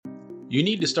You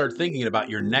need to start thinking about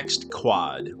your next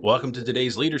quad. Welcome to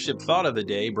today's Leadership Thought of the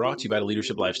Day, brought to you by the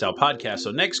Leadership Lifestyle Podcast.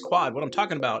 So next quad, what I'm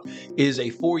talking about is a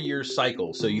 4-year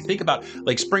cycle. So you think about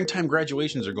like springtime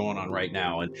graduations are going on right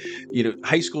now, and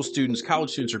high school students,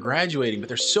 college students are graduating, but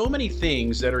there's so many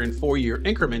things that are in 4-year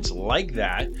increments like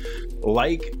that,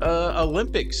 like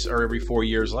Olympics are every 4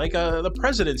 years, like the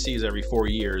presidency is every 4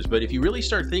 years. But if you really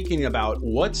start thinking about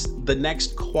what's the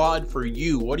next quad for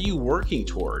you, what are you working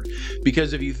toward?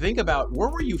 Because if you think about where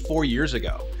were you 4 years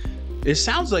ago? It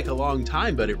sounds like a long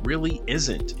time, but it really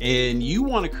isn't. And you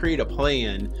want to create a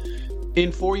plan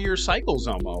in 4-year cycles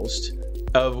almost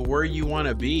of where you want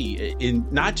to be, in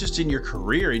not just in your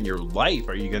career, in your life.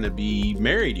 Are you going to be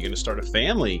married? You're going to start a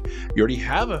family. You already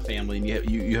have a family, and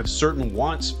you have certain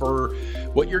wants for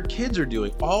what your kids are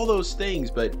doing, all those things.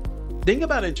 But think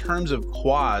about it in terms of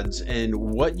quads and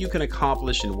what you can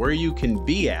accomplish and where you can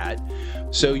be at,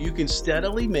 so you can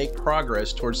steadily make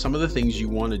progress towards some of the things you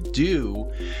want to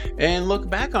do, and look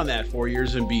back on that 4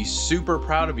 years and be super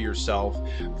proud of yourself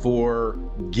for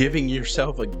giving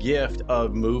yourself a gift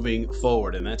of moving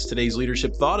forward. And that's today's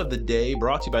Leadership Thought of the Day,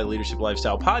 brought to you by the Leadership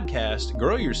Lifestyle Podcast.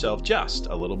 Grow yourself just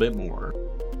a little bit more.